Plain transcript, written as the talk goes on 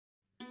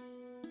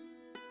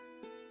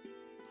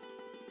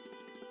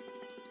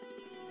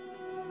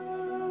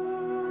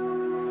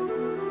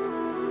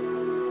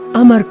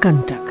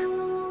Amarkantak,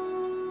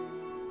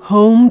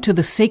 home to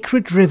the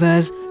sacred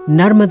rivers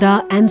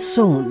Narmada and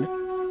Son,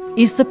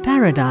 is the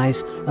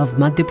paradise of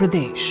Madhya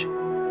Pradesh.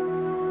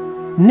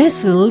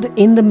 Nestled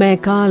in the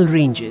Maikal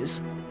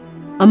ranges,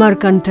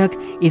 Amarkantak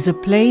is a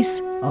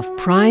place of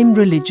prime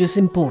religious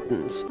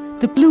importance.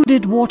 The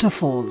polluted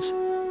waterfalls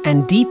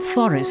and deep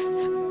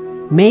forests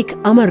make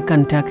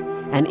Amarkantak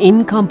an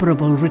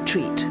incomparable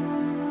retreat.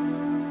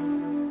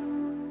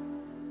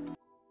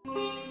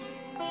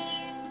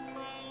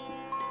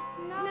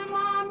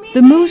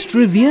 The most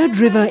revered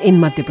river in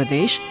Madhya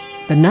Pradesh,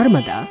 the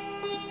Narmada,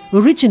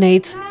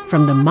 originates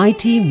from the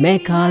mighty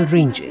Maikal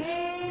ranges.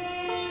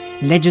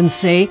 Legends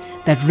say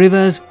that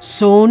rivers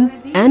Son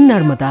and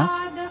Narmada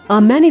are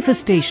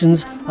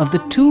manifestations of the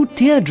two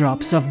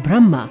teardrops of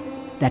Brahma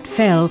that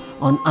fell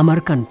on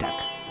Amarkantak.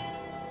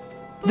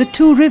 The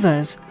two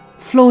rivers,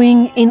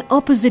 flowing in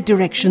opposite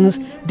directions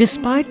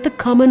despite the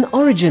common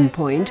origin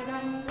point,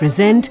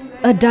 present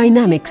a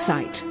dynamic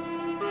sight.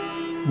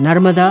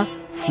 Narmada,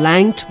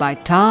 flanked by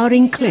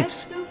towering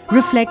cliffs,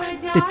 reflects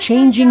the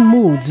changing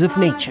moods of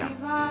nature.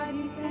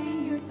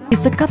 Is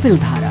the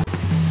Kapildhara.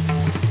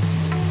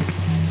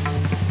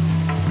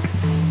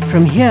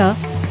 From here,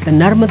 the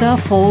Narmada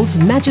falls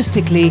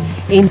majestically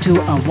into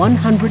a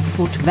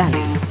 100-foot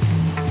valley.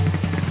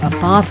 A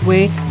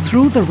pathway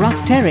through the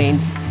rough terrain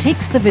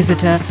takes the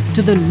visitor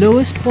to the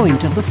lowest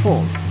point of the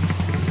fall.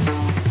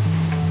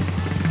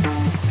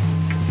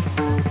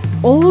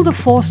 All the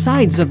four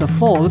sides of the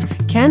falls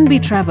can be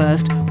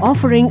traversed,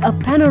 offering a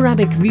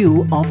panoramic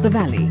view of the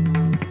valley.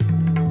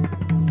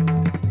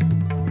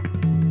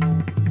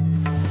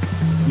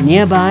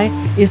 Nearby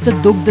is the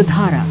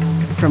Dugdhara,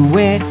 from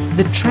where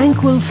the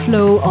tranquil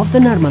flow of the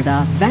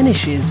Narmada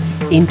vanishes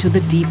into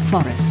the deep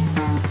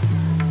forests.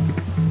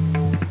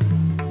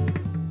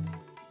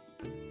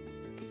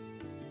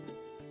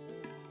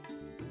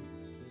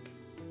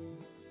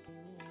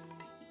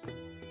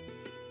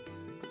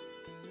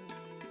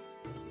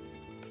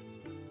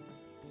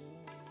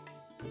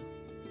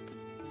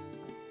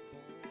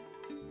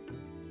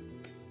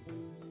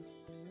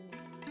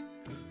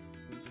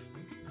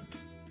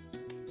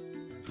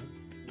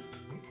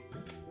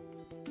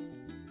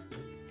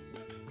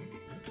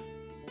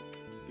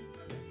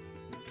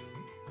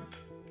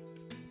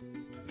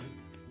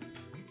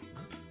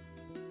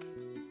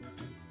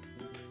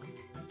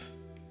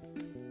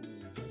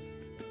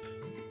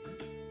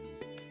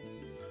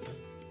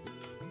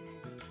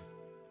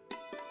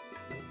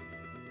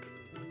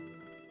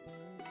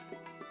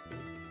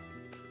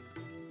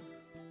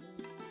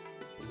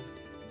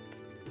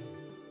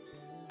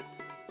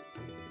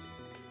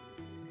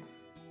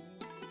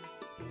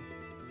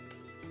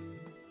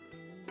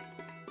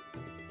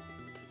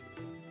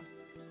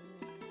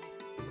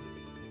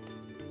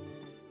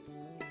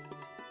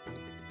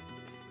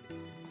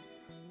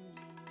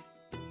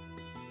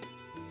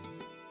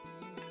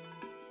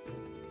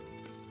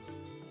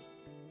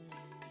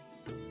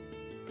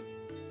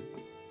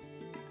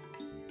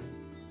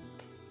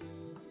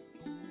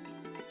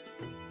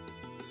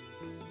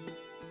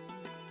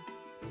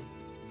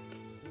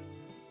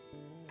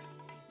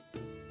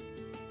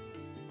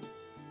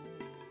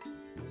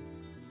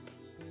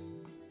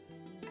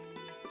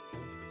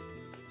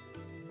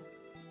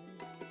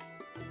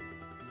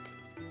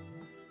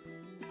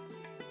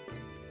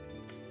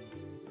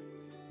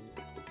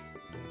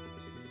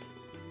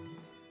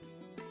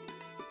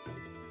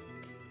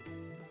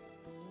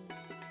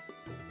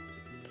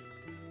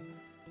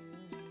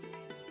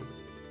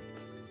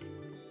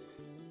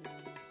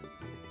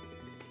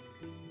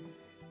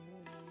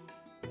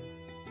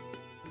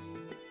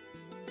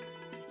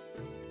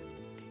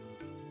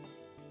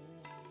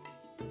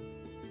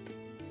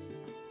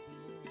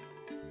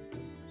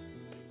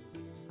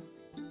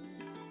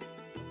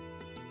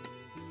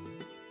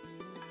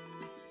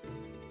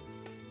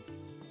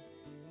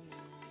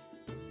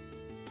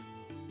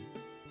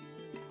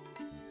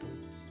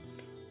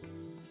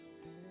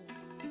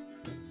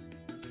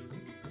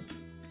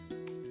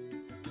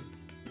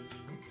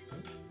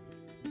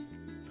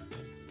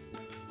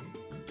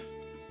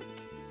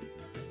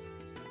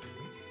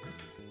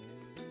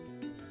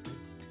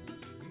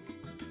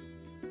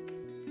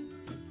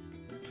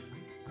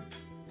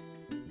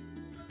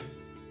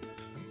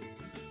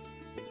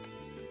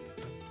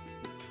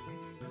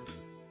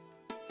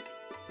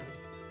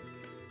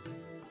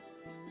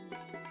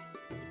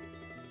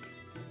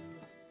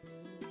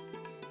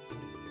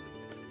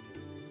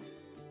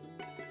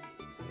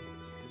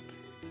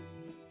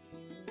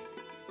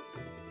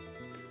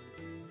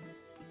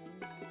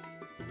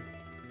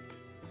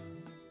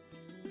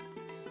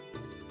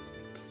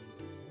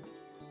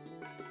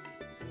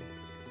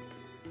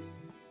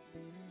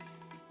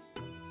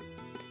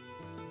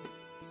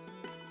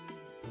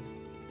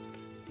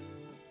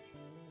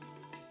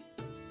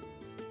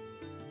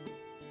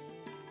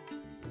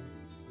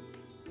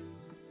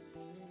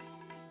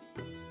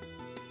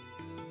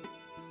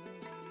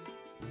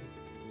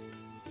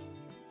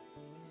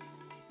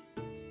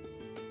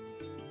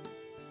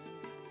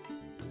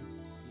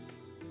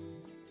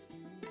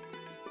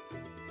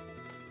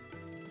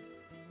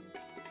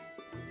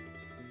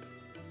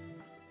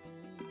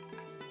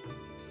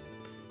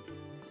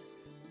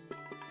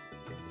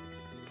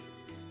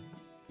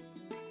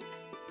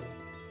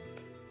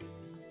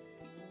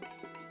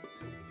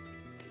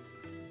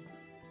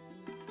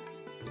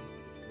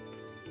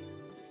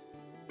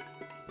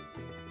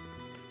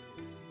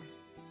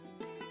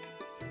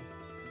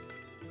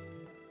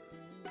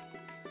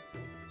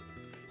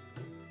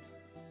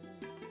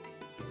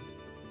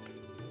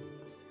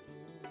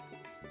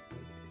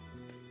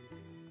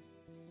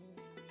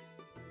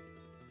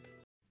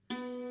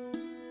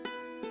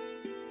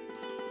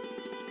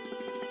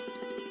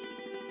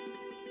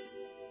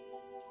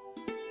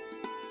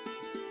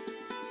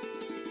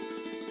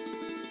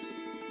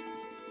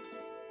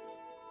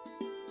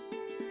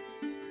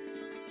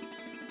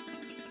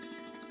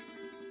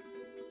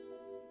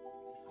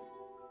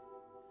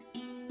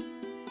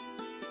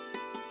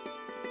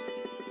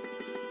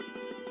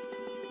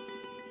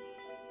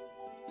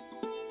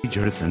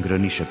 જળ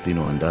સંગ્રહની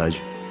શક્તિનો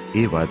અંદાજ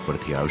એ વાત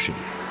પરથી આવશે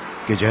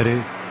કે જ્યારે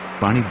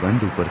પાણી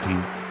બંધ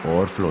ઉપરથી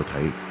ઓવરફ્લો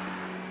થાય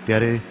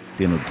ત્યારે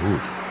તેનો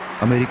ધોધ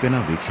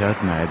અમેરિકાના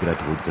વિખ્યાત નાયગ્રા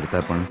ધોધ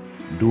કરતાં પણ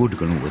 1.5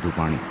 ગણું વધુ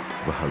પાણી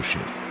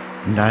વહાવશે.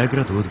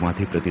 નાયગ્રા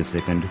ધોધમાંથી પ્રતિ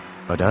સેકન્ડ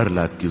 18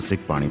 લાખ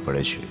ક્યુસેક પાણી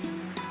પડે છે,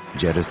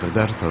 જ્યારે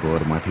સરદાર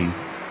સરોવરમાંથી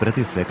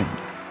પ્રતિ સેકન્ડ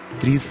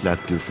 30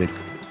 લાખ ક્યુસેક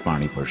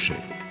પાણી પડશે.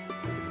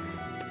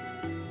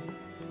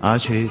 આ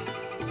છે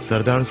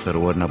સરદાર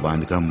સરોવરના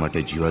બાંધકામ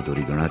માટે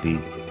જીવાદોરી ગણાતી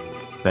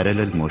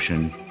પેરેલલ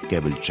મોશન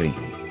કેબલ ટ્રેન.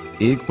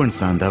 એક પણ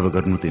સાંધા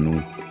વગરનું તેનું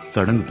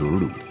સળંગ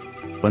દોરડું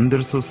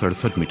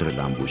 1567 મીટર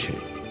લાંબુ છે.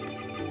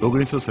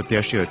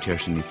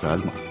 1987-88ની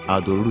સાલમાં આ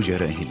દોરડું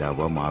જ્યારે અહીં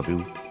લાવવામાં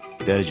આવ્યું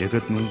ત્યારે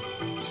જગતનું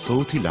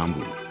સૌથી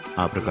લાંબુ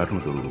આ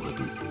પ્રકારનું દોરડું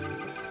હતું.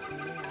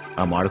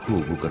 આ માળખું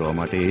ઊભું કરવા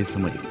માટે એ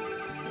સમયે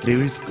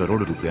 23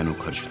 કરોડ રૂપિયાનો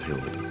ખર્ચ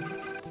થયો હતો.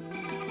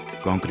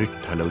 કોન્ક્રીટ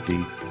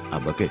ઠાલવતી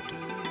આ બકેટ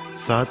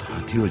 7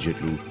 હાથીઓ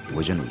જેટલું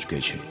વજન ઉચકે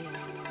છે.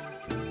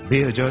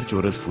 2000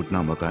 ચોરસ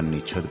ફૂટના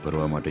મકાનની છત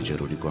ભરવા માટે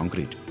જરૂરી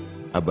કોન્ક્રીટ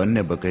આ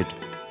બંને બકેટ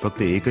ફક્ત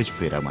એક જ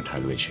ફેરામાં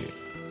ઠાલવે છે.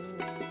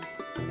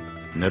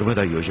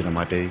 નર્મદા યોજના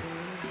માટે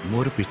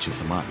મોરપીંછ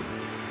સમાન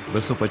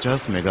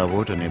 250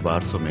 મેગાવોટ અને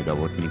 1200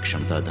 મેગાવોટની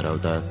ક્ષમતા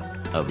ધરાવતા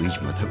આ વીજ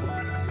મથકો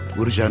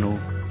ઉર્જાનો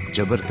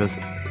જબરદસ્ત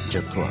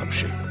જથ્થો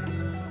આપશે.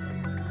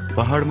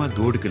 પહાડમાં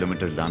 1.5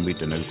 કિલોમીટર લાંબી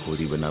ટનલ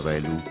ખોદી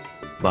બનાવાયેલું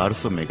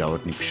 1200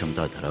 મેગાવોટની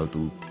ક્ષમતા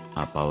ધરાવતું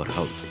આ પાવર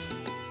હાઉસ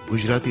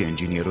ગુજરાતી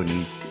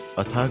એન્જિનિયરોની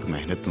અથાગ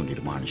મહેનતનું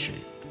નિર્માણ છે.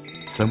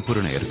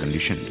 સંપૂર્ણ એર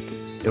કન્ડિશન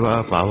એવા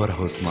આ પાવર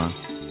હાઉસમાં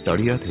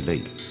તળિયાથી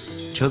લઈ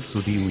છત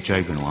સુધી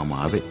ઊંચાઈ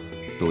ગણવામાં આવે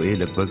તો એ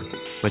લગભગ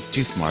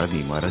 25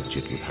 માળની ઇમારત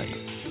જેટલું થાય.